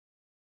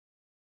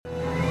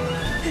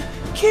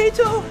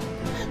Cato!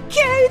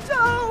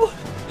 Cato!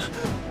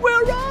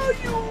 Where are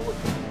you?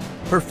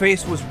 Her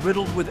face was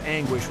riddled with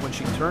anguish when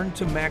she turned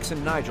to Max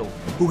and Nigel,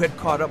 who had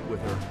caught up with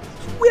her.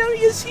 Where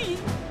is he?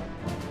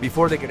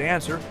 Before they could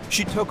answer,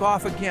 she took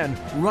off again,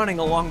 running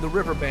along the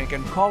riverbank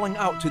and calling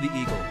out to the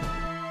eagle.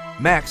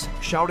 Max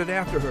shouted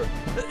after her,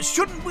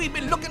 Shouldn't we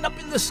be looking up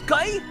in the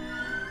sky?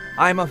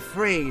 I'm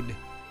afraid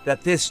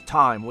that this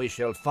time we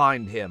shall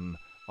find him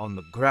on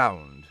the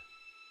ground.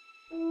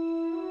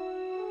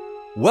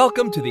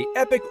 Welcome to the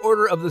Epic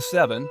Order of the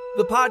Seven,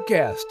 the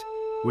podcast,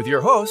 with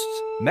your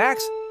hosts,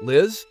 Max,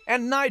 Liz,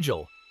 and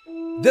Nigel.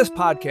 This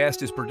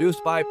podcast is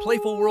produced by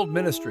Playful World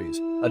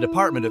Ministries, a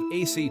department of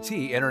ACT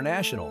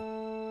International.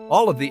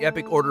 All of the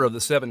Epic Order of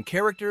the Seven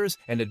characters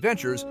and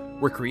adventures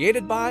were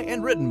created by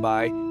and written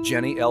by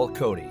Jenny L.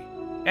 Cote.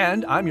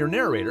 And I'm your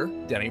narrator,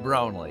 Denny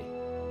Brownlee.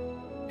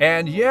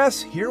 And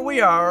yes, here we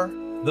are,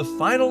 the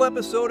final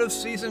episode of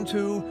Season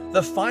 2,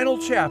 the final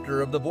chapter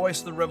of The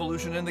Voice, the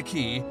Revolution, and the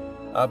Key.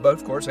 But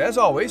of course, as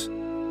always,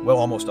 well,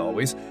 almost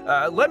always,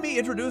 let me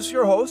introduce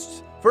your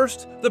hosts.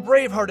 First, the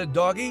brave-hearted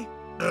doggy.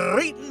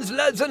 Greetings,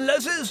 lads and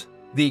lasses.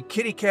 The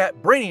kitty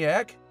cat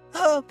brainiac.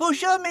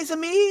 Bonjour, mes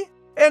amis.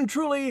 And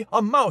truly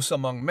a mouse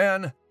among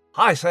men.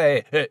 I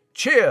say,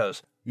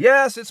 cheers.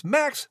 Yes, it's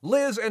Max,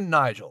 Liz, and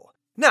Nigel.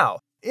 Now,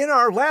 in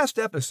our last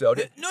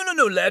episode...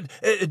 No, lad.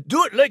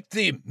 Do it like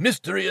the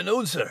mystery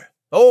announcer.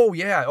 Oh,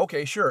 yeah,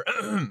 okay, sure.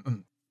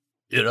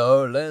 In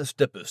our last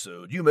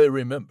episode, you may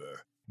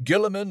remember,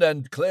 Gillamon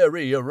and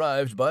Clary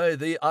arrived by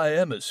the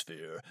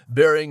IAMISPHERE,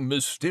 bearing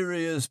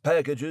mysterious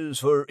packages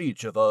for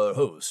each of our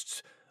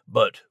hosts.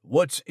 But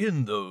what's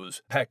in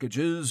those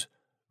packages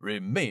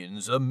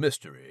remains a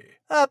mystery.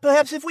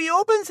 Perhaps if we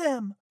open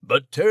them.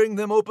 But tearing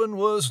them open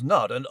was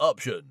not an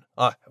option.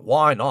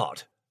 Why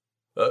not?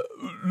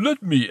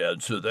 Let me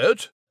answer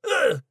that.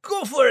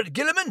 Go for it,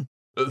 Gillamon.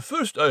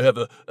 First, I have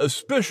a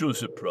special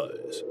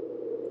surprise.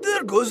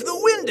 There goes the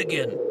wind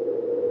again.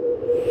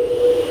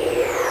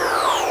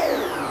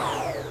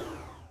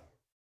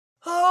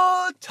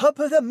 Oh, top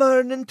of the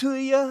morning to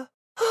ya.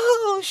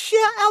 Oh,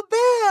 cher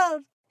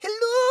Albert.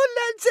 Hello,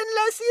 lads and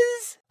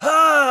lasses.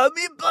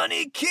 Me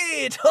bonny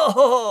Kate.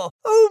 Oh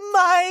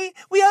my,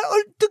 we are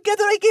all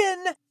together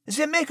again.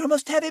 The Maker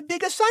must have a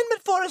big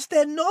assignment for us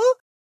then, no?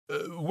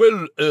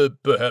 Well,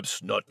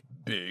 perhaps not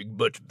big,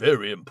 but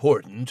very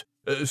important.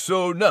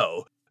 So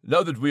now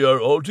that we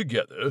are all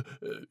together,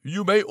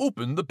 you may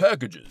open the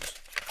packages.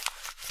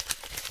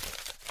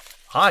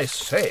 I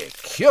say,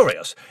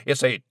 curious.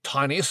 It's a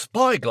tiny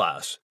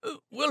spyglass.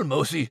 Well,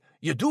 Mosey,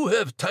 you do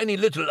have tiny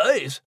little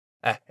eyes.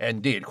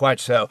 Indeed, quite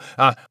so.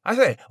 I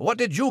say, what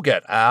did you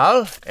get,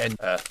 Al? And,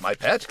 my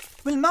pet?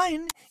 Well,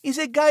 mine is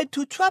a guide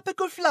to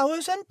tropical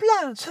flowers and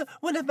plants.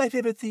 One of my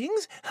favorite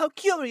things. How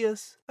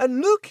curious.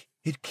 And look,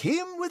 it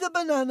came with a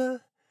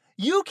banana.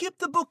 You keep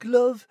the book,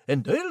 love,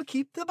 and I'll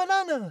keep the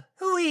banana.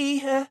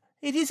 Oui,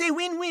 it is a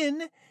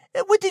win-win.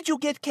 What did you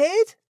get,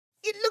 Kate?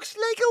 It looks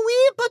like a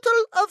wee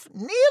bottle of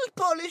nail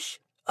polish.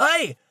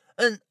 Aye,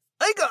 and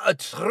I got a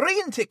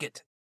train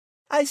ticket.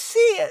 I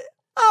see.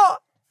 Oh,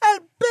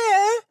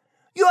 Albert,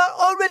 you are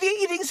already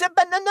eating the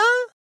banana?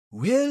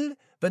 Well,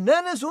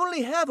 bananas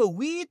only have a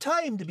wee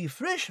time to be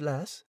fresh,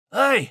 lass.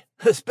 Aye,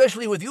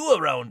 especially with you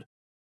around.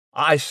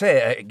 I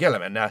say,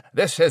 Gillamon,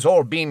 this has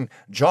all been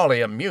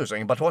jolly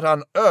amusing, but what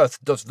on earth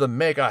does the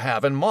Maker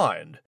have in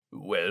mind?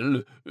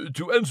 Well,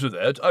 to answer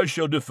that, I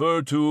shall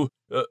defer to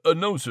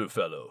announcer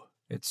fellow.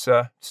 It's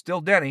still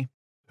Denny.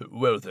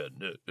 Well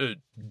then,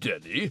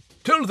 Denny,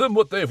 tell them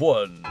what they've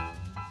won.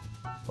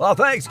 Well,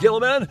 thanks,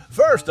 Gillamon.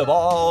 First of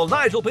all,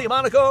 Nigel P.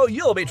 Monaco,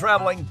 you'll be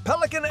traveling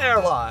Pelican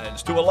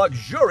Airlines to a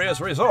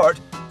luxurious resort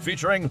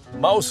featuring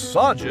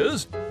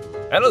massages,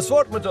 an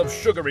assortment of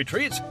sugary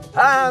treats,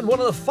 and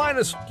one of the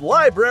finest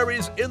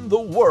libraries in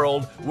the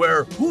world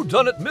where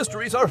whodunit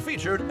mysteries are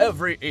featured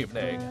every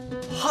evening.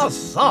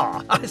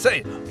 Huzzah! I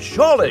say,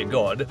 jolly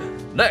good.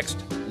 Next,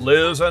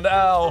 Liz and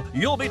Al,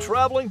 you'll be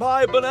traveling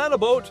by banana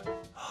boat.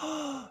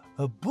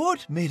 A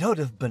boat made out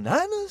of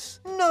bananas?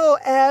 No,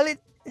 Al,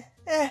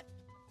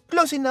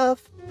 close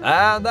enough.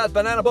 And that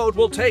banana boat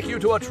will take you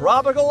to a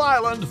tropical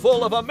island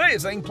full of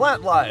amazing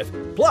plant life.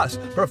 Plus,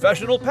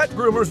 professional pet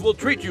groomers will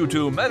treat you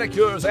to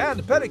manicures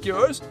and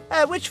pedicures.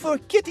 Which for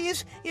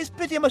kitties is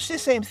pretty much the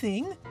same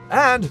thing.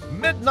 And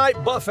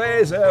midnight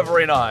buffets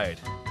every night.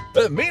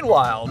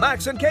 Meanwhile,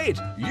 Max and Kate,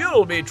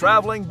 you'll be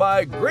traveling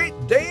by Great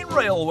Dane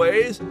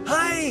Railways.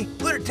 Hi,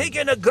 we're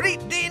taking a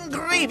Great Dane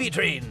gravy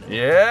train.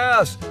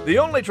 Yes, the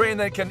only train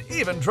that can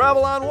even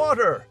travel on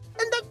water.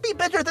 And that'd be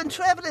better than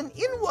traveling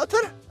in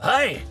water.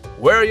 Hi.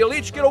 Where you'll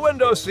each get a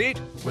window seat,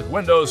 with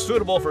windows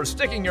suitable for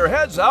sticking your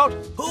heads out.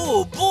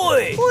 Oh,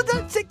 boy. Oh,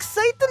 that's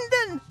exciting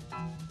then.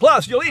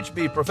 Plus, you'll each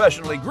be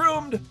professionally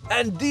groomed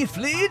and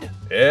defleed,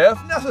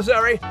 if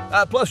necessary.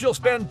 Plus, you'll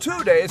spend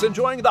 2 days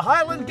enjoying the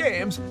Highland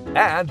Games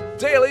and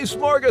daily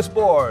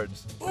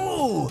smorgasbords.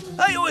 Ooh,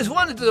 I always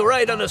wanted to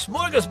ride on a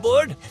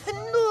smorgasbord.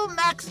 No,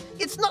 Max,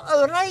 it's not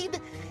a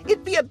ride.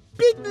 It'd be a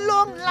big,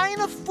 long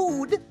line of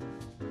food.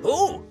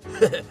 Oh,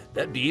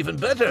 that'd be even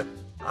better.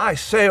 I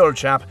say, old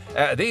chap,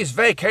 these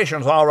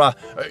vacations are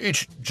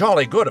each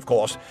jolly good, of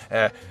course,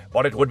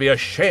 but it would be a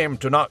shame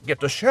to not get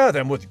to share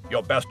them with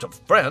your best of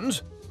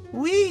friends.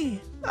 Oui,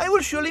 I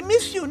will surely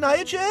miss you,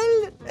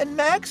 Nigel, and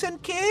Max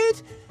and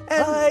Kate.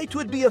 And it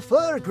would be a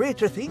far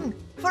greater thing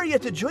for you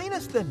to join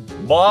us then.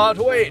 But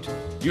wait,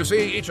 you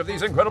see, each of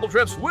these incredible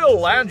trips will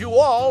land you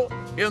all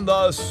in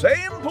the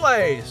same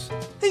place.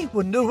 I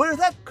wonder where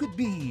that could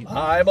be.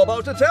 I'm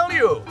about to tell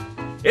you.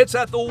 It's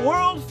at the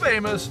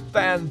world-famous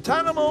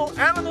Fantanimal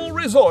Animal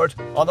Resort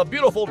on the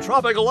beautiful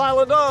tropical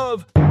island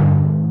of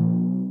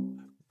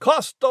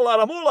Costa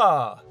La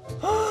Mula.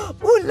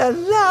 Oh la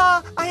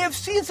la! I have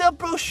seen the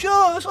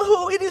brochures.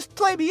 Oh, it is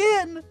très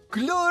bien.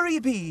 Glory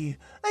be.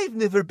 I've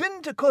never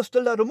been to Costa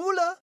La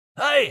Mula.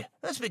 Aye,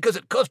 that's because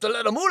it Costa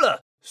La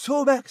Mula.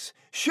 So, Max,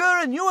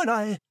 Sharon, you and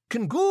I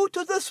can go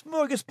to the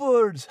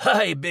smorgasbords.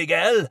 Hi, Big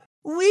Al.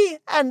 We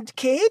and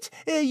Kate,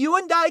 you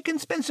and I can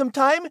spend some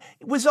time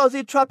with all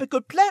the tropical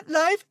plant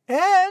life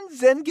and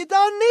then get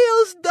our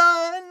nails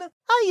done.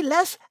 Aye,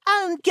 lass,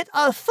 and get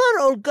our fur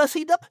all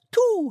gussied up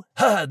too.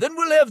 Then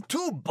we'll have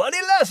two buddy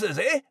lasses,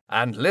 eh?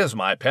 And Liz,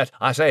 my pet,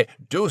 I say,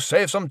 do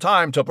save some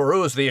time to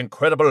peruse the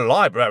incredible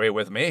library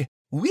with me.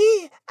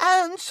 We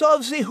and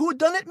solve the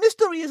whodunit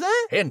mysteries,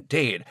 eh?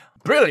 Indeed.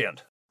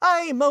 Brilliant.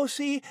 Aye,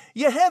 Mousy,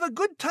 you have a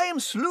good time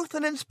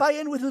sleuthing and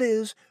spying with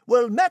Liz,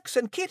 while Max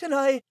and Kate and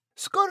I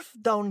scarf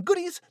down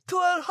goodies to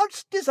our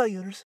heart's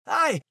desires.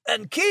 Aye,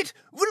 and Kate,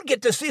 we'll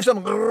get to see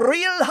some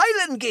real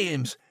Highland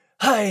games.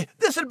 Aye,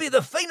 this'll be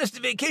the finest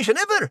vacation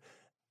ever.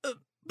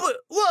 But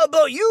what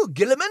about you,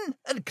 Gillamon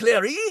and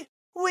Clary?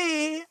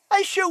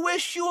 I sure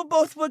wish you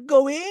both were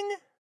going.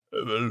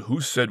 Well,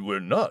 who said we're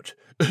not?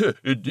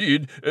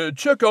 Indeed,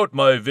 check out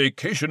my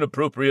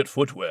vacation-appropriate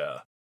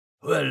footwear.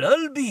 Well,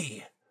 I'll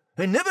be.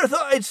 I never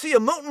thought I'd see a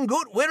mountain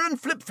goat wearing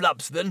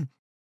flip-flops then.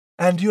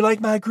 And you like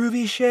my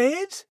groovy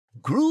shades?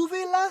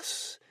 Groovy,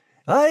 lass?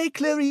 Aye,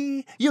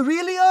 Clary, you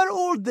really are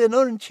old then,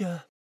 aren't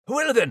you?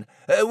 Well then,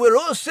 we're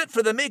all set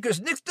for the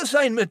Maker's next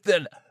assignment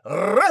then.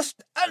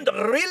 Rest and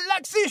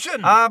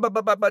relaxation.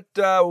 But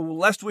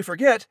lest we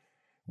forget,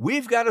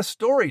 we've got a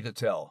story to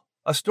tell.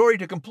 A story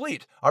to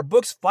complete, our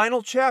book's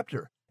final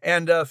chapter.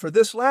 And for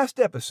this last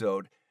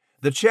episode,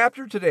 the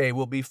chapter today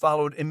will be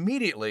followed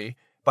immediately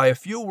by a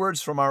few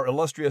words from our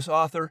illustrious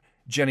author,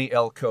 Jenny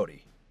L. Cote.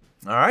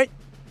 All right?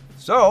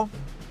 So,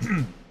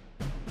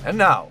 and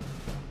now,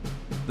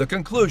 the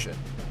conclusion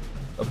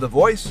of The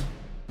Voice,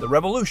 The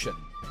Revolution,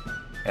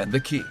 and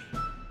The Key.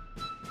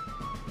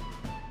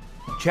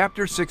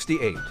 Chapter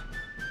 68,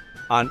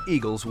 On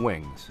Eagle's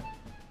Wings.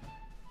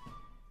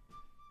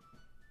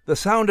 The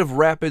sound of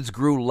rapids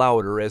grew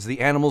louder as the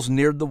animals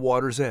neared the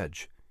water's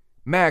edge.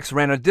 Max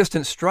ran a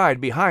distant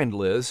stride behind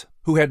Liz,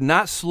 who had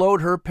not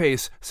slowed her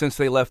pace since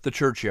they left the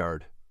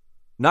churchyard.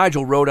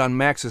 Nigel rode on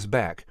Max's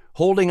back,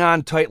 holding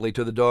on tightly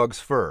to the dog's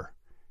fur.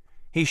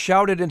 He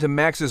shouted into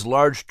Max's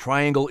large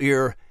triangle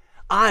ear,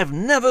 "I've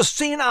never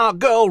seen our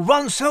girl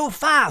run so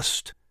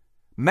fast!"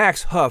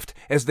 Max huffed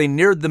as they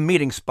neared the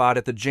meeting spot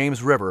at the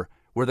James River,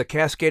 where the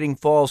cascading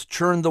falls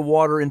churned the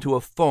water into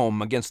a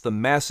foam against the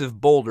massive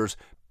boulders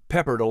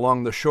peppered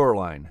along the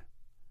shoreline.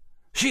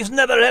 "She's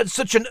never had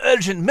such an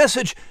urgent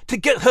message to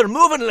get her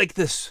moving like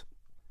this."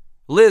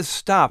 Liz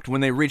stopped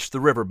when they reached the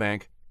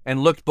riverbank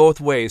and looked both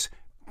ways,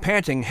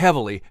 panting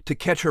heavily to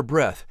catch her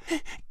breath.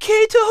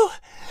 "Cato!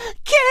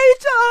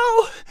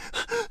 Cato!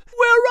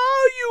 Where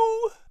are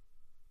you?"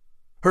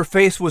 Her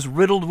face was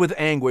riddled with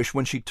anguish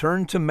when she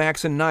turned to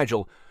Max and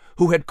Nigel,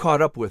 who had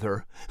caught up with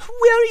her.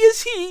 "Where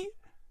is he?"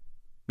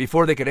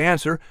 Before they could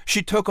answer,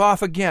 she took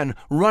off again,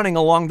 running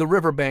along the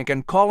riverbank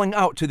and calling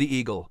out to the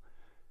eagle.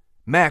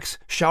 Max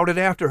shouted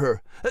after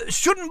her,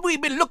 "Shouldn't we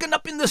be looking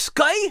up in the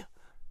sky?"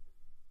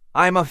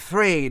 "I'm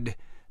afraid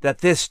that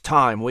this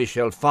time we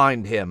shall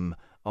find him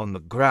on the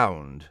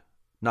ground,"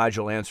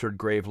 Nigel answered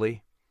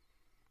gravely.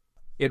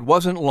 It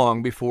wasn't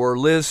long before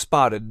Liz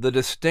spotted the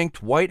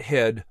distinct white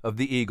head of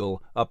the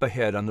eagle up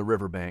ahead on the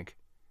riverbank.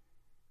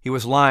 He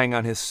was lying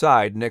on his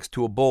side next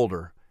to a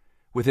boulder,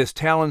 with his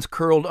talons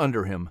curled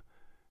under him,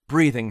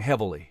 breathing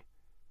heavily.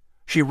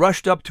 She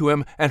rushed up to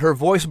him, and her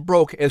voice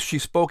broke as she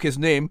spoke his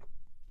name.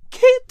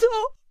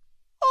 "Cato!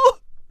 Oh,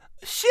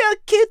 cher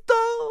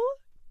Cato!"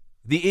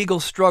 The eagle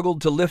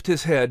struggled to lift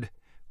his head,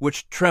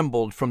 which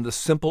trembled from the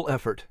simple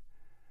effort.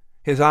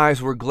 His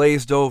eyes were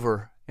glazed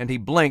over, and he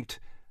blinked,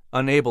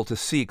 unable to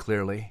see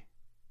clearly.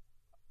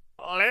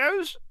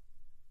 "Liz?"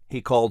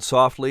 he called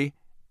softly.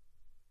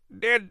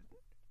 "Did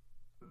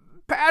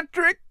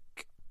Patrick?"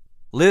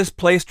 Liz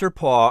placed her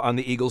paw on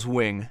the eagle's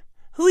wing.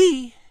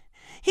 "Oui,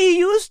 he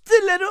used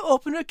the letter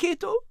opener,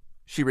 Cato,"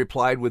 she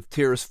replied with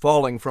tears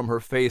falling from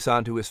her face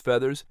onto his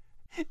feathers.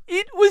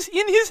 "It was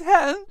in his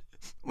hand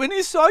when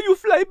he saw you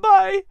fly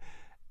by,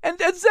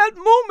 and at that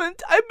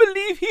moment I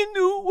believe he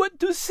knew what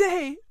to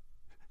say.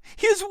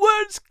 His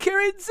words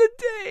carried the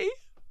day."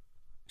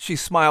 She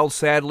smiled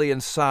sadly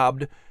and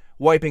sobbed,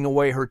 wiping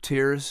away her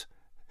tears.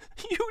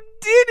 "You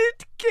did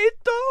it,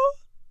 Cato!"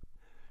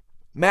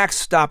 Max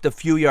stopped a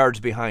few yards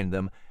behind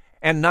them,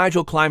 and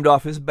Nigel climbed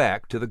off his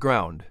back to the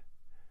ground.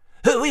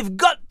 We've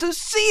got to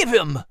save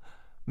him,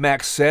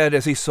 Max said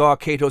as he saw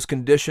Cato's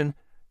condition,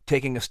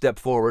 taking a step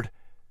forward.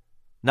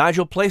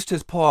 Nigel placed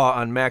his paw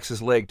on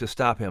Max's leg to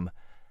stop him.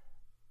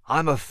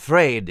 I'm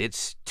afraid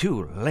it's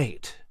too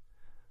late,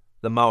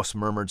 the mouse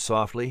murmured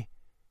softly.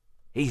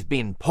 He's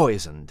been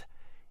poisoned.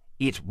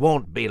 It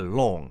won't be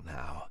long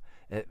now.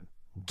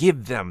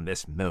 Give them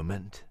this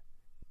moment.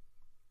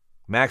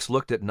 Max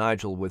looked at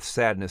Nigel with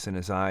sadness in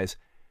his eyes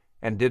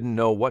and didn't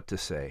know what to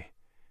say.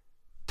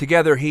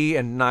 Together he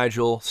and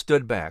Nigel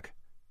stood back,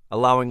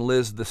 allowing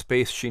Liz the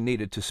space she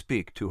needed to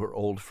speak to her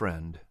old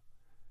friend.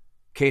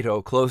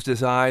 Cato closed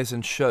his eyes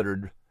and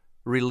shuddered,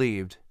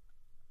 relieved.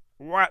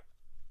 What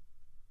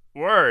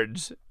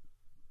words?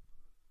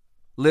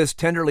 Liz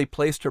tenderly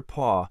placed her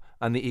paw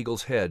on the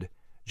eagle's head,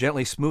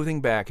 gently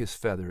smoothing back his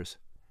feathers.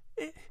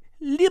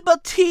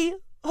 Liberty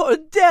or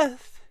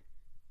death.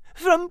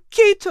 From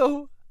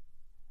Cato.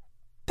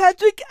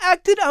 Patrick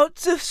acted out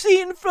the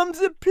scene from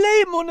the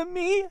play, mon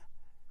ami.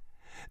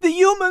 The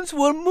humans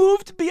were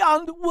moved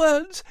beyond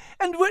words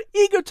and were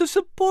eager to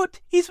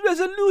support his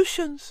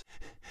resolutions.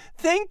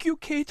 Thank you,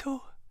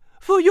 Cato,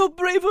 for your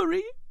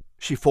bravery,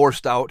 she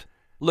forced out,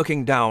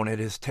 looking down at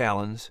his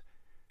talons.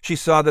 She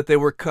saw that they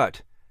were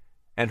cut,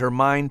 and her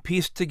mind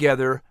pieced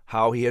together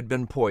how he had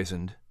been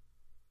poisoned.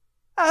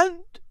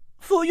 And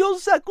for your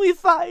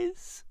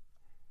sacrifice.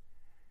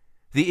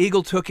 The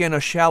eagle took in a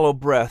shallow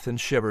breath and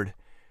shivered.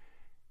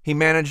 He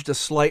managed a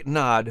slight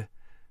nod,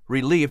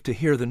 relieved to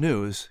hear the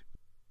news.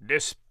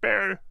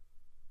 Despair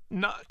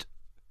not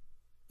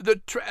the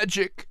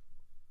tragic,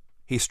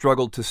 he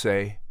struggled to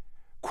say,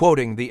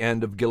 quoting the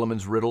end of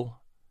Gillamon's riddle.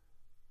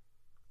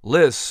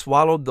 Liz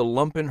swallowed the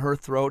lump in her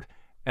throat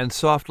and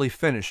softly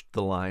finished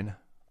the line.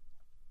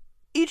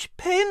 Each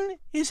pen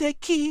is a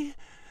key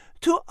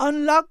to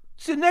unlock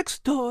the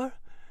next door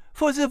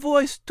for the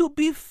voice to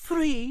be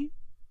free.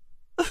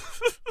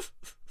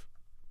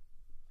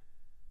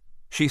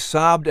 She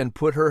sobbed and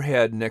put her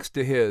head next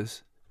to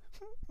his.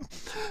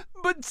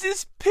 But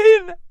this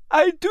pain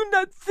I do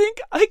not think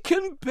I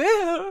can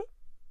bear.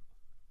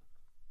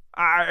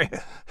 I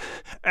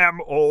am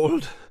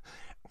old.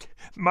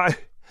 My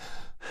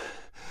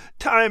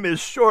time is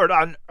short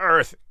on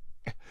Earth.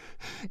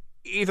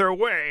 Either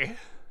way,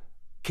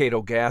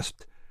 Cato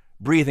gasped,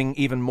 breathing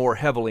even more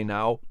heavily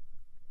now.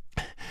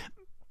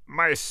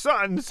 My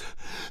sons,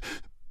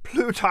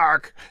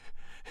 Plutarch,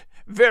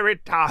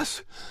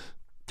 Veritas,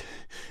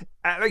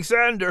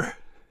 Alexander,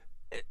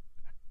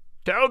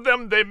 tell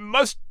them they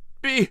must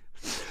be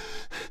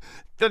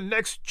the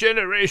next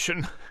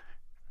generation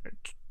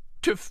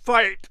to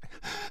fight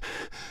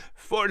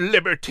for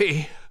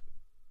liberty.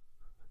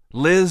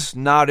 Liz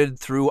nodded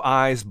through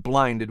eyes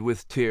blinded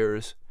with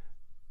tears.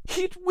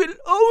 It will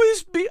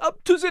always be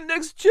up to the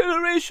next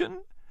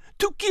generation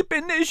to keep a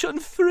nation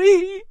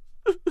free,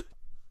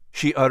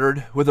 she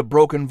uttered with a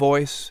broken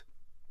voice.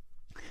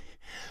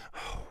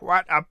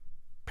 What a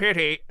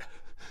pity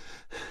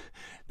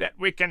that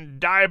we can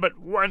die but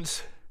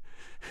once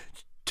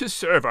to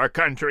serve our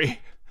country,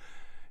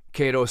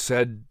 Cato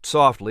said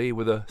softly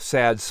with a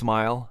sad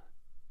smile.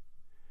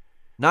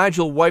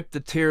 Nigel wiped the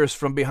tears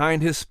from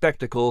behind his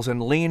spectacles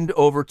and leaned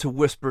over to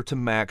whisper to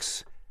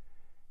Max.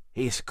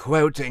 He's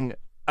quoting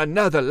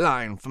another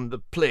line from the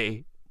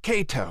play,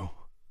 Cato.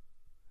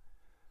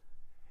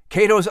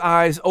 Cato's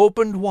eyes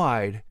opened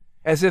wide,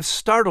 as if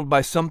startled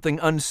by something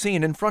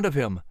unseen in front of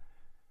him.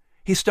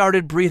 He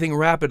started breathing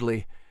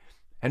rapidly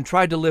and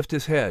tried to lift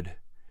his head.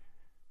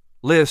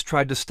 Liz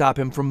tried to stop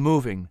him from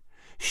moving.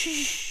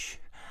 Shh,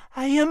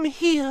 I am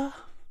here.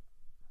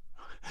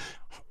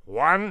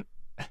 One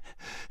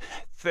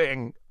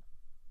thing,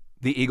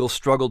 the eagle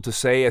struggled to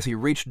say as he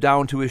reached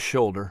down to his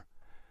shoulder.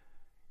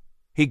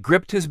 He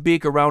gripped his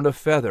beak around a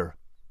feather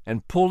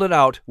and pulled it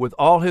out with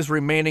all his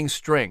remaining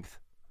strength.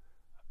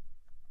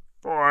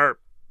 For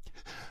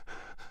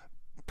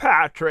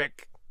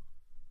Patrick.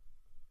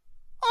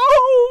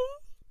 Oh!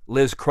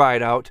 Liz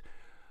cried out,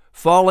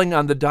 falling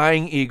on the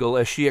dying eagle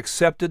as she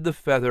accepted the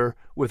feather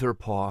with her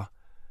paw.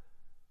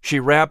 She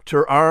wrapped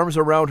her arms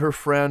around her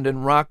friend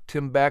and rocked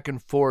him back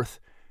and forth,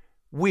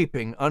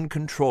 weeping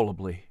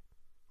uncontrollably.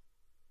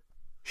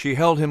 She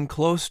held him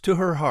close to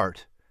her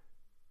heart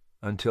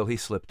until he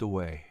slipped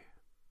away.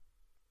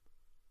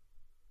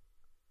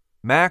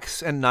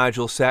 Max and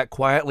Nigel sat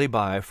quietly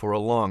by for a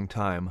long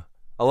time,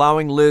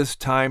 allowing Liz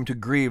time to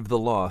grieve the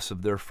loss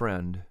of their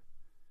friend.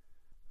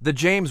 The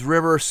James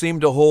River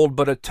seemed to hold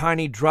but a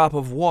tiny drop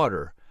of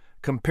water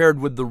compared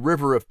with the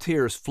river of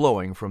tears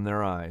flowing from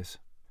their eyes.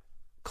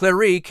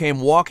 Clary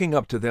came walking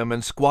up to them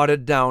and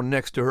squatted down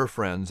next to her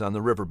friends on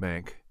the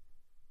riverbank.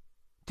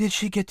 Did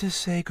she get to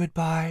say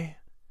goodbye?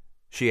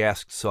 She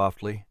asked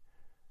softly.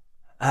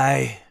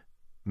 Aye,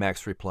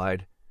 Max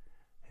replied.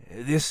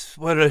 This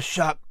were a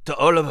shock to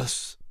all of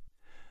us.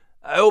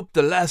 I hope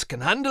the lass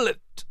can handle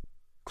it.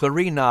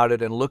 Clary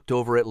nodded and looked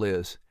over at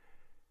Liz.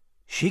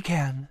 She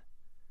can.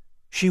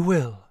 She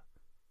will.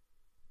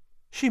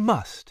 She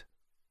must.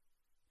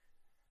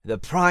 The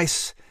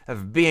price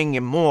of being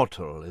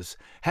immortal is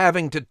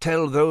having to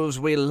tell those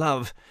we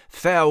love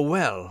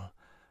farewell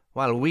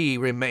while we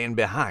remain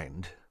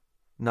behind,"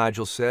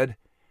 Nigel said,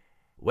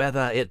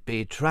 "whether it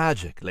be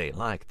tragically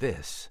like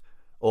this,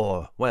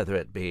 or whether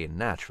it be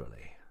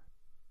naturally."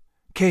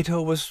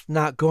 Cato was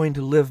not going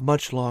to live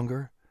much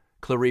longer,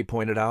 Clary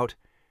pointed out.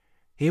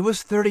 He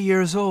was 30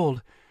 years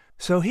old,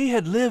 so he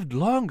had lived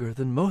longer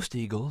than most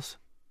eagles.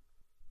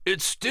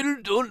 "It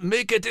still don't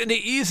make it any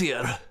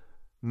easier,"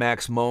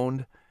 Max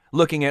moaned,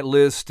 looking at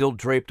Liz still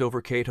draped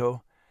over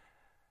Cato.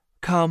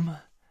 "Come,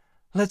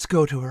 let's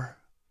go to her,"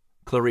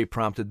 Clary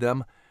prompted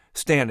them,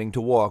 standing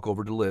to walk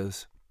over to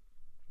Liz.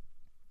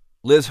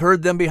 Liz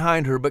heard them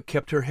behind her but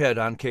kept her head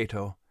on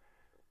Cato.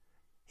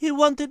 "He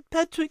wanted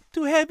Patrick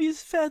to have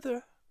his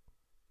feather.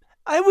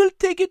 I will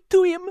take it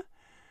to him,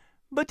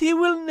 but he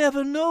will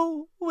never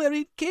know where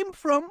it came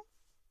from."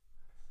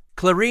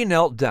 Clary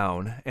knelt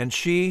down, and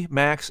she,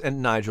 Max,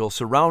 and Nigel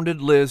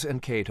surrounded Liz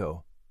and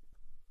Cato.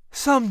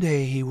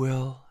 "Someday he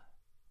will,"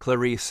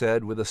 Clary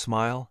said with a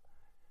smile.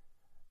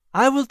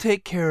 "I will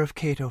take care of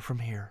Cato from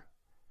here."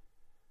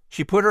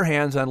 She put her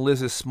hands on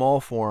Liz's small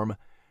form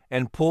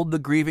and pulled the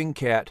grieving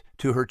cat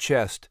to her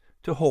chest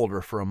to hold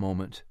her for a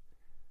moment.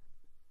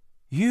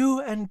 "You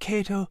and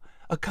Cato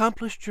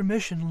accomplished your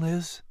mission,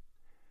 Liz.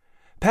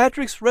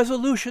 Patrick's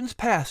resolutions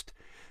passed,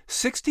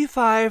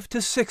 65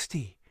 to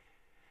 60.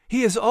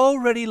 He is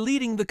already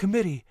leading the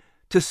committee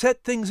to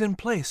set things in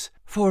place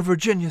for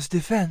Virginia's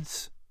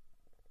defense."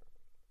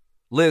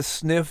 Liz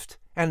sniffed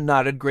and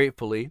nodded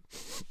gratefully.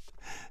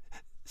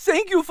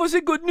 "Thank you for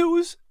the good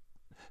news,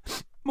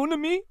 mon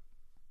ami.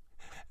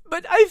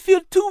 But I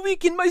feel too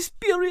weak in my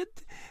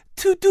spirit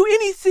to do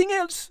anything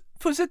else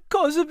for the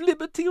cause of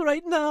liberty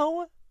right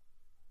now."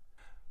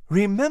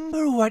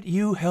 "Remember what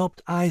you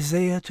helped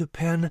Isaiah to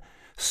pen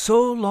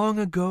so long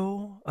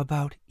ago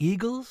about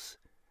eagles?"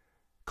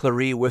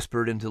 Clary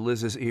whispered into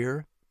Liz's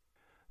ear.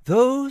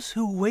 "Those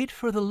who wait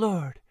for the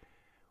Lord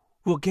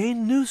will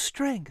gain new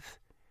strength.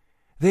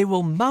 They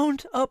will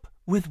mount up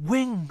with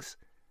wings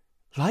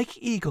like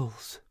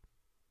eagles."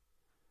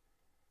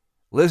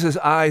 Liz's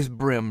eyes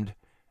brimmed,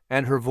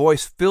 and her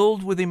voice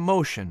filled with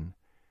emotion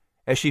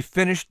as she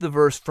finished the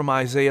verse from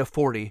Isaiah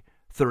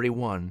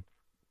 40:31.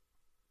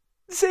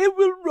 "They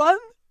will run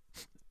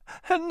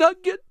and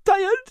not get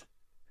tired.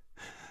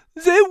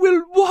 They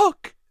will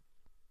walk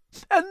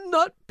and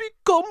not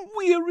become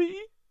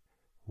weary."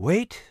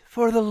 "Wait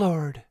for the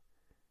Lord,"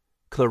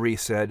 Clary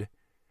said,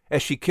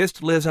 as she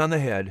kissed Liz on the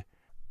head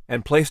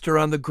and placed her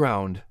on the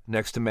ground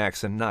next to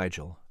Max and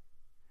Nigel.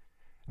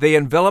 They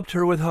enveloped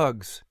her with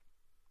hugs.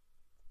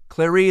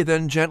 Clary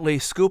then gently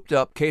scooped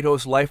up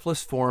Cato's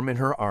lifeless form in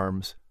her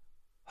arms,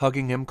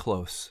 hugging him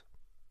close.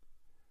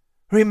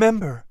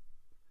 "Remember,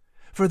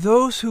 for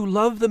those who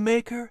love the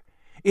Maker,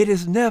 it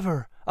is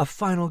never a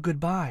final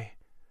goodbye,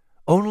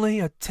 only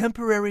a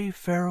temporary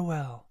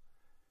farewell.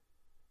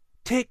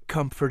 Take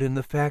comfort in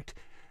the fact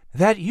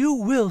that you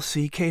will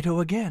see Cato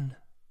again."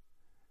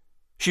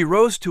 She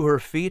rose to her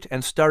feet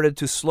and started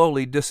to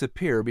slowly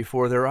disappear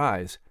before their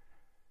eyes,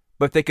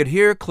 but they could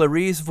hear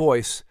Clary's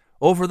voice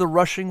over the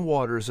rushing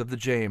waters of the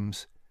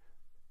James.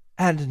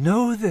 "And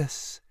know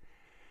this,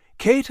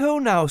 Cato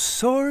now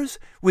soars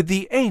with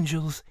the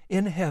angels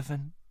in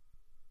heaven."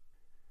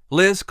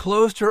 Liz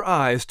closed her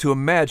eyes to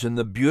imagine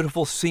the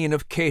beautiful scene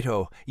of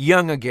Cato,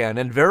 young again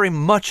and very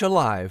much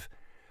alive,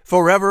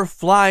 forever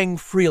flying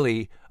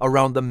freely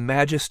around the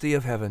majesty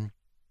of heaven.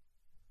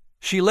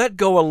 She let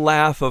go a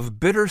laugh of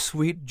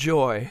bittersweet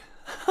joy.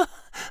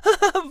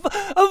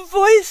 "A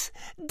voice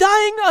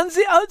dying on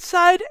the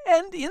outside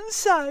and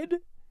inside,"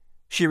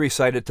 she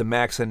recited to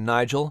Max and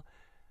Nigel,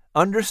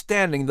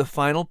 understanding the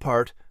final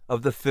part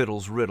of the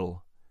fiddle's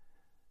riddle.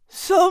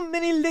 "So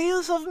many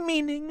layers of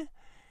meaning,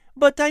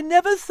 but I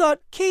never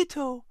thought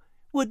Cato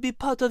would be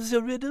part of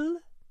the riddle."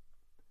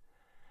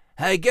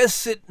 "I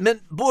guess it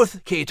meant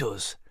both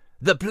Catos,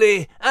 the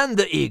play and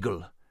the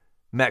eagle,"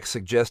 Max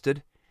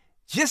suggested.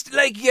 "Just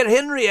like your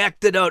Henry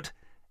acted out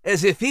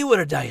as if he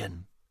were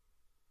dying."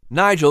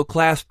 Nigel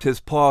clasped his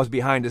paws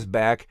behind his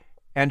back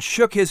and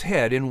shook his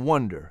head in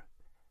wonder.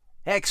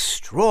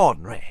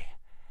 "Extraordinary.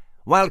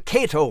 While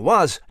Cato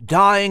was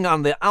dying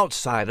on the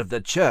outside of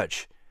the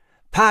church,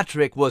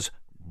 Patrick was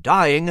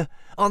dying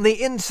on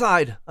the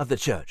inside of the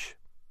church."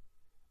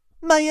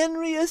 "My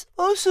Henry has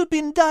also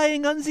been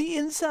dying on the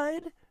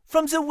inside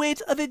from the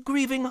weight of a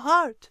grieving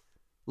heart,"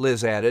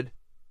 Liz added.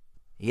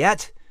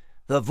 "Yet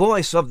the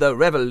voice of the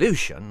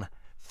Revolution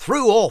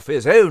threw off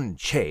his own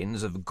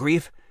chains of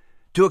grief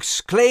to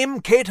exclaim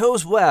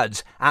Cato's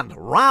words and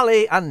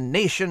rally a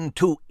nation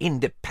to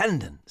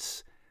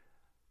independence,"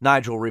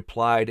 Nigel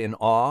replied in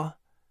awe.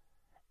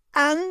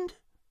 "And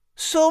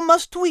so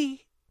must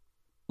we,"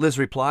 Liz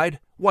replied,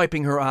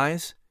 wiping her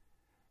eyes.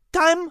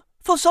 "Time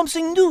for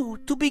something new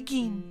to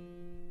begin."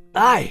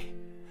 "Aye,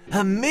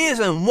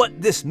 amazing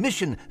what this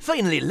mission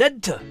finally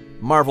led to,"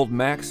 marveled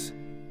Max.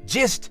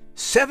 "Just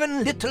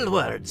 7 little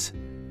words.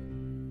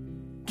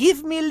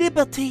 "Give me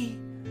liberty,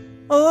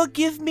 or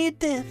give me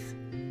death,"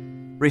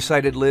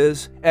 recited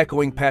Liz,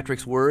 echoing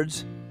Patrick's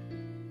words.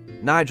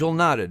 Nigel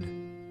nodded.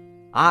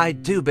 "I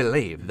do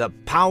believe the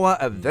power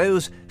of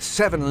those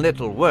 7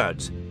 little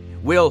words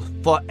will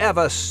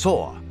forever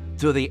soar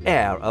through the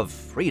air of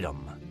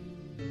freedom.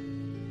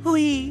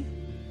 Oui.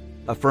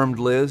 Affirmed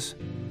Liz,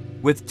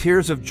 with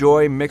tears of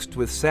joy mixed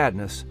with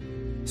sadness,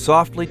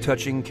 softly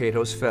touching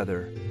Cato's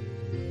feather.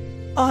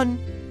 On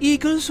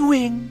eagle's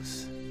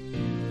wings.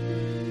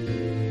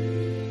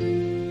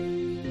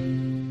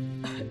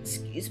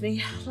 Excuse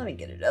me, let me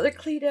get another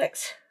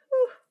Kleenex.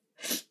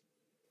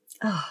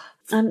 Oh,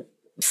 I'm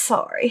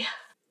sorry.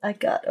 I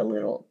got a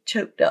little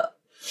choked up.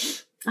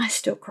 I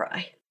still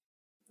cry.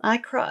 I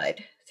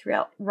cried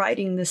throughout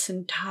writing this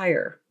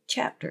entire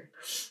chapter.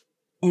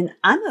 And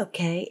I'm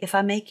okay if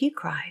I make you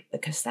cry,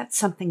 because that's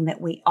something that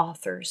we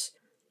authors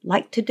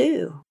like to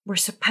do. We're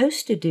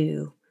supposed to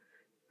do.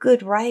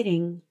 Good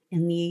writing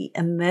and the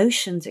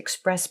emotions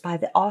expressed by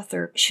the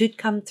author should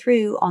come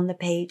through on the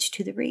page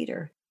to the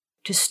reader,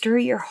 to stir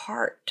your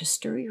heart, to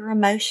stir your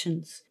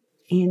emotions,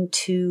 and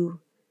to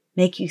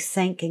make you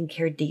think and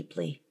care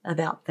deeply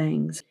about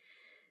things.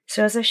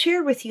 So as I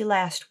shared with you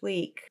last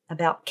week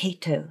about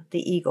Cote, the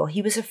eagle,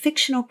 he was a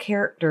fictional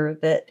character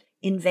that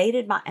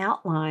invaded my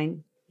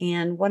outline.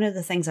 And one of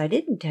the things I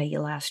didn't tell you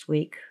last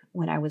week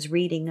when I was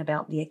reading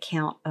about the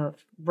account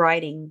of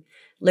writing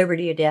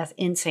Liberty or Death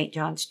in St.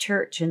 John's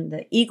Church and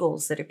the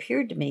eagles that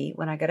appeared to me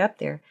when I got up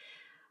there,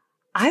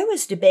 I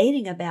was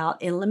debating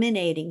about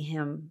eliminating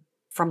him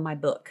from my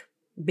book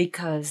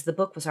because the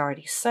book was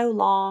already so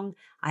long.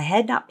 I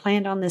had not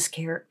planned on this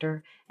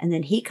character. And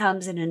then he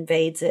comes and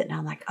invades it. And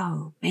I'm like,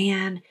 oh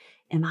man,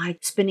 am I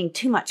spending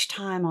too much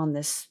time on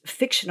this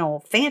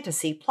fictional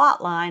fantasy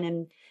plot line?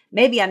 And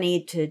maybe I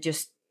need to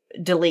just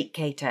delete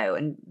Cato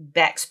and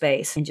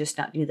backspace and just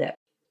not do that.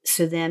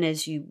 So then,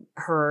 as you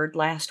heard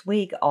last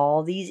week,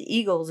 all these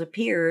eagles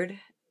appeared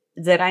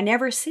that I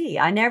never see.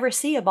 I never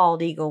see a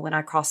bald eagle when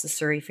I cross the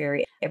Surrey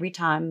Ferry. Every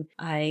time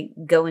I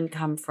go and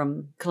come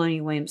from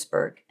Colonial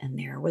Williamsburg, and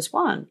there was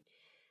one.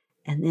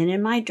 And then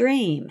in my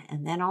dream,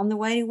 and then on the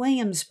way to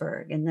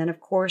Williamsburg, and then, of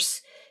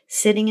course,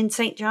 sitting in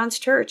St. John's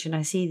Church, and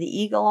I see the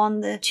eagle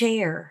on the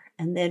chair.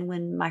 And then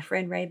when my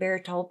friend Ray Bear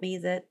told me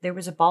that there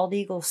was a bald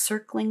eagle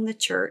circling the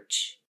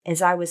church,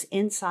 as I was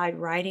inside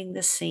writing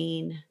the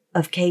scene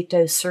of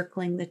Cato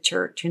circling the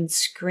church and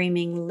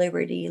screaming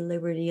liberty,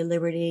 liberty,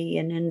 liberty,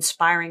 and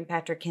inspiring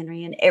Patrick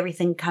Henry and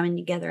everything coming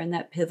together in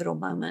that pivotal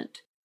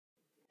moment.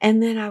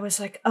 And then I was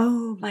like,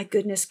 oh my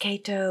goodness,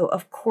 Cato,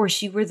 of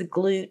course you were the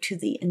glue to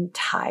the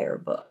entire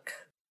book.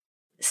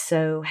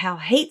 So how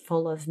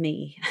hateful of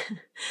me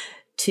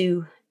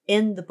to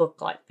end the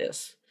book like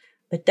this.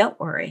 But don't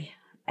worry,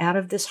 out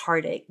of this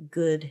heartache,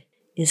 good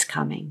is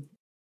coming.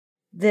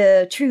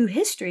 The true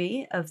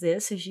history of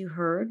this, as you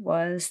heard,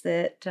 was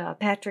that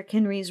Patrick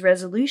Henry's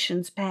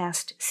resolutions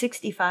passed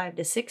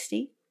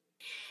 65-60,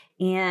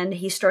 and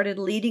he started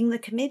leading the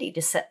committee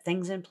to set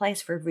things in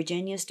place for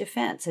Virginia's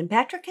defense. And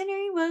Patrick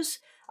Henry was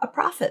a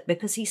prophet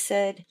because he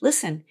said,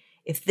 listen,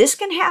 if this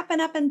can happen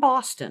up in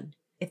Boston,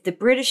 if the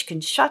British can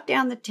shut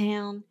down the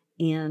town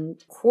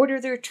and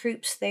quarter their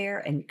troops there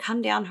and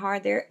come down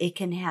hard there, it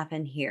can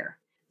happen here.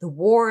 The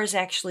war has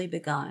actually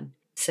begun.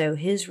 So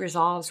his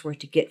resolves were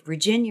to get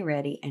Virginia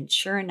ready, and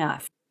sure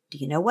enough, do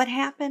you know what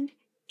happened?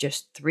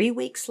 Just 3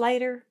 weeks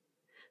later,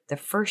 the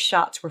first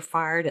shots were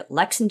fired at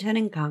Lexington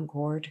and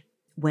Concord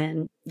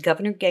when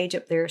Governor Gage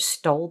up there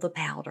stole the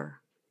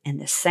powder. And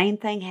the same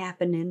thing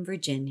happened in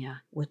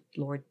Virginia with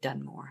Lord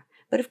Dunmore.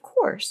 But of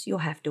course, you'll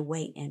have to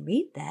wait and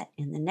read that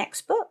in the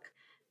next book,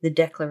 The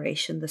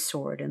Declaration, the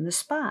Sword, and the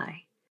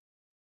Spy.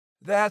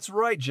 That's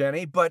right,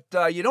 Jenny, but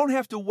you don't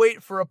have to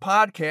wait for a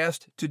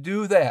podcast to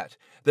do that.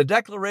 The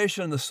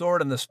Declaration, the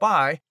Sword, and the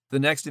Spy, the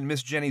next in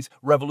Miss Jenny's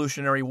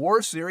Revolutionary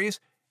War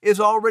series, is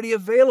already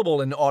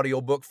available in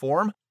audiobook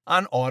form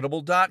on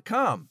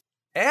audible.com,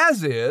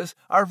 as is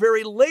our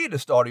very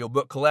latest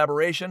audiobook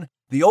collaboration,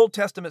 the Old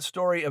Testament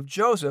story of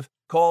Joseph,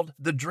 called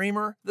The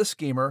Dreamer, the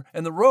Schemer,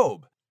 and the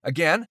Robe.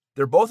 Again,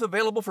 they're both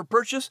available for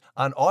purchase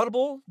on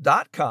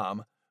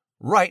audible.com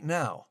right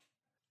now.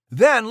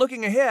 Then,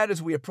 looking ahead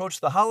as we approach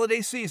the holiday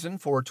season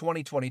for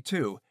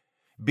 2022,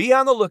 be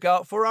on the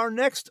lookout for our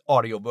next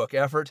audiobook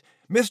effort,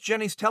 Miss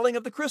Jenny's telling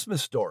of the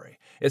Christmas story.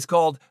 It's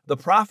called The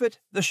Prophet,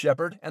 the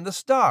Shepherd, and the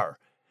Star,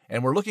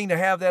 and we're looking to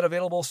have that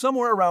available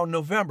somewhere around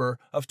November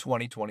of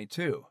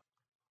 2022.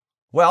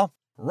 Well,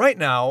 right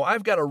now,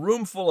 I've got a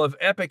room full of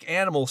epic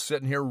animals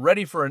sitting here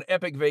ready for an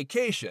epic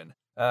vacation,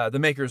 the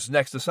maker's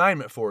next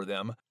assignment for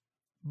them.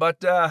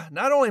 But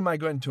not only am I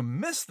going to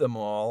miss them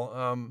all,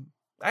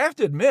 I have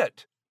to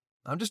admit,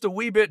 I'm just a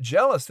wee bit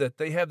jealous that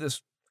they have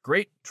this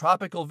great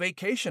tropical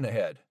vacation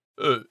ahead.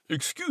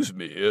 Excuse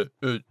me,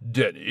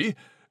 Denny,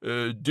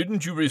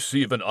 didn't you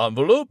receive an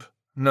envelope?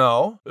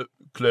 No.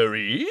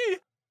 Clary?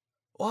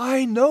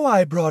 Why, no,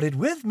 I brought it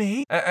with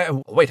me.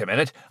 Wait a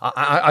minute.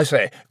 I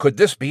say, could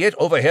this be it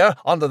over here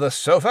under the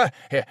sofa?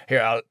 Here,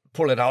 I'll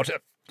pull it out.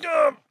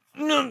 Oh,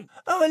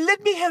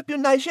 let me help you,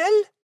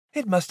 Nigel.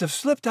 It must have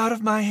slipped out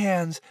of my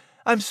hands.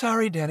 I'm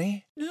sorry,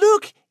 Denny.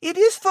 Look, it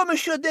is for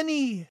Monsieur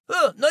Denny.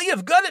 Now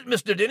you've got it,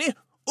 Mr. Denny.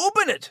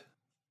 Open it.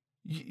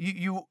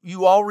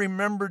 You all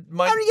remembered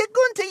my... Are you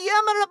going to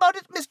yammer about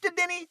it, Mr.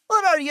 Denny, or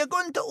are you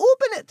going to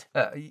open it?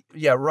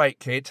 Yeah, right,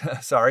 Kate.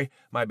 Sorry,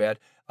 my bad.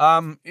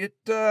 It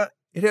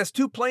has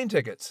 2 plane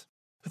tickets.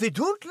 They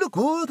don't look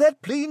all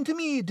that plain to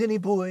me, Denny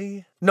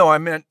boy. No, I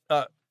meant,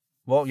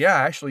 well, yeah,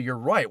 actually, you're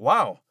right.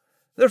 Wow.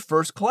 They're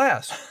first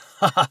class.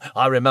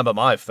 I remember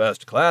my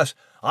first class.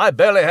 I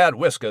barely had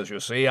whiskers, you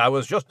see. I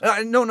was just...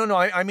 No.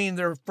 I mean,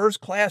 they're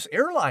first-class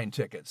airline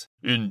tickets.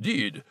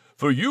 Indeed.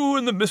 For you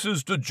and the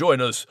missus to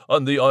join us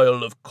on the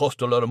Isle of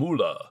Costa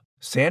Laramula.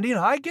 Sandy and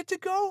I get to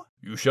go?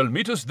 You shall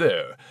meet us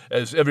there,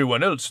 as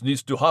everyone else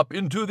needs to hop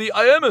into the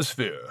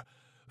IAMISPHERE.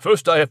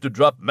 First I have to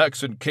drop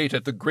Max and Kate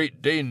at the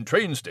Great Dane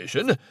train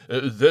station,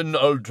 then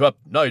I'll drop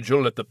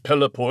Nigel at the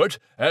Pelleport,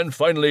 and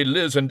finally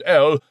Liz and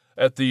Al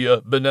at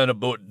the Banana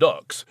Boat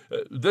docks.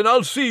 Then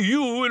I'll see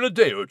you in a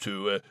day or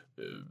two.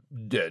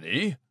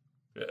 Denny?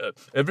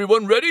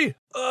 Everyone ready?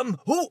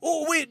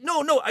 Wait,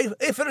 no,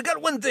 I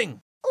forgot one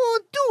thing.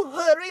 Oh, do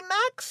hurry,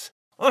 Max.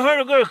 I had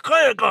to get a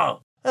credit card.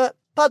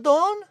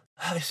 Pardon?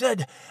 I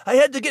said I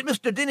had to get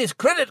Mr. Denny's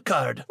credit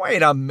card.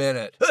 Wait a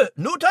minute.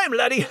 No time,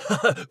 laddie.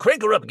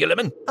 Crank her up,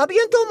 Gillamon. A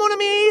bientôt, mon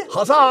ami.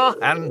 Huzzah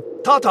and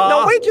ta-ta.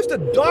 No, wait just a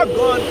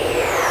doggone...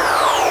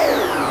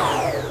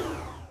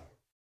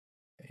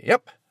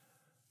 Yep,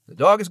 the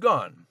dog is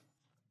gone,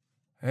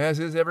 as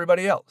is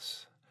everybody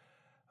else.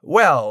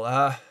 Well,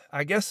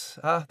 I guess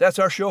that's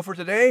our show for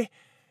today,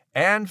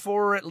 and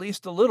for at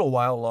least a little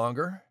while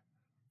longer.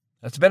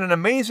 It's been an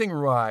amazing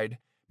ride,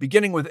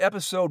 beginning with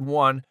episode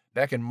 1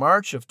 back in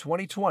March of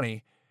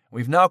 2020.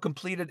 We've now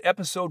completed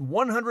episode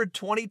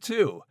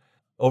 122,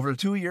 over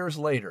 2 years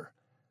later.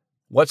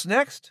 What's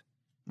next?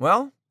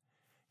 Well,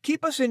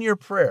 keep us in your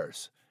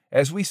prayers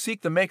as we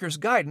seek the Maker's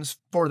guidance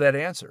for that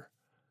answer.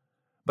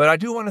 But I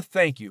do want to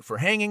thank you for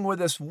hanging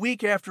with us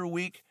week after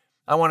week.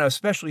 I want to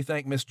especially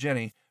thank Miss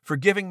Jenny for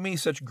giving me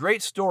such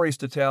great stories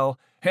to tell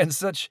and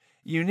such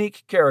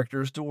unique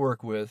characters to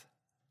work with.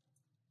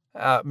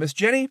 Miss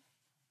Jenny,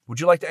 would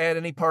you like to add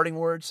any parting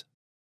words?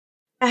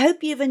 I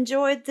hope you've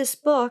enjoyed this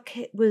book.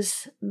 It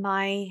was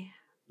my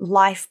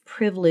life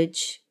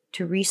privilege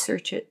to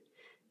research it,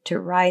 to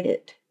write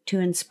it, to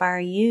inspire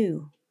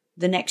you,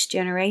 the next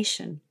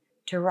generation,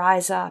 to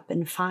rise up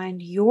and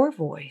find your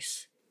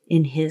voice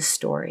in his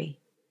story.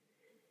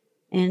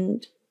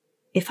 And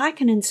if I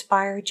can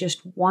inspire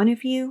just one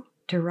of you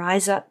to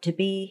rise up to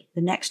be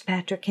the next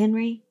Patrick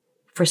Henry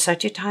for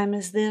such a time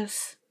as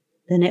this,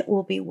 then it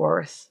will be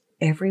worth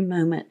every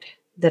moment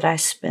that I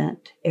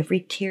spent, every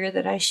tear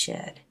that I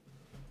shed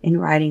in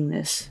writing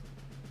this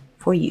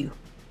for you.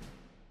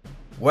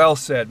 Well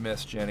said,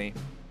 Miss Jenny.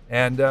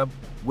 And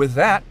with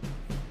that,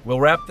 we'll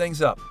wrap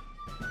things up.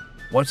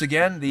 Once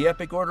again, the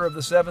Epic Order of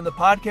the Seven, the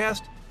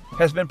podcast,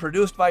 has been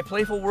produced by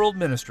Playful World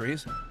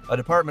Ministries, a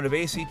department of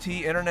ACT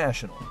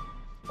International.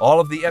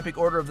 All of the Epic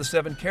Order of the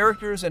Seven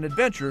characters and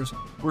adventures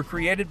were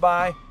created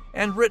by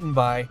and written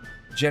by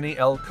Jenny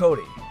L.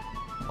 Cote.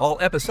 All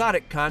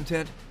episodic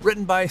content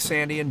written by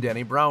Sandy and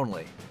Denny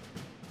Brownlee.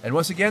 And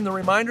once again, the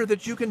reminder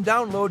that you can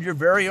download your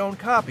very own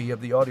copy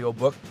of the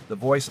audiobook, The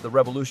Voice, The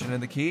Revolution,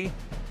 and the Key,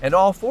 and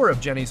all 4 of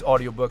Jenny's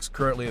audiobooks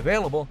currently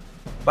available,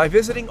 by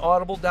visiting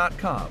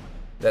audible.com.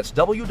 That's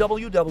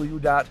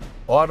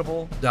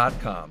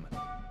www.audible.com.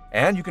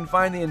 And you can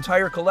find the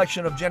entire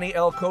collection of Jenny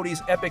L.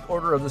 Cote's Epic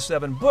Order of the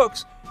Seven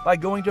books by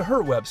going to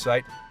her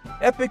website,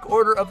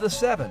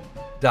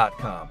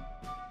 epicorderoftheseven.com.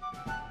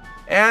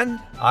 And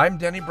I'm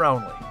Denny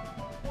Brownlee.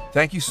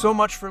 Thank you so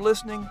much for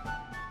listening.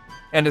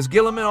 And as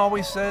Gillamon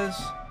always says,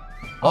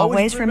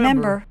 always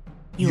remember,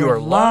 you are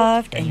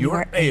loved and you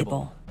are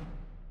able.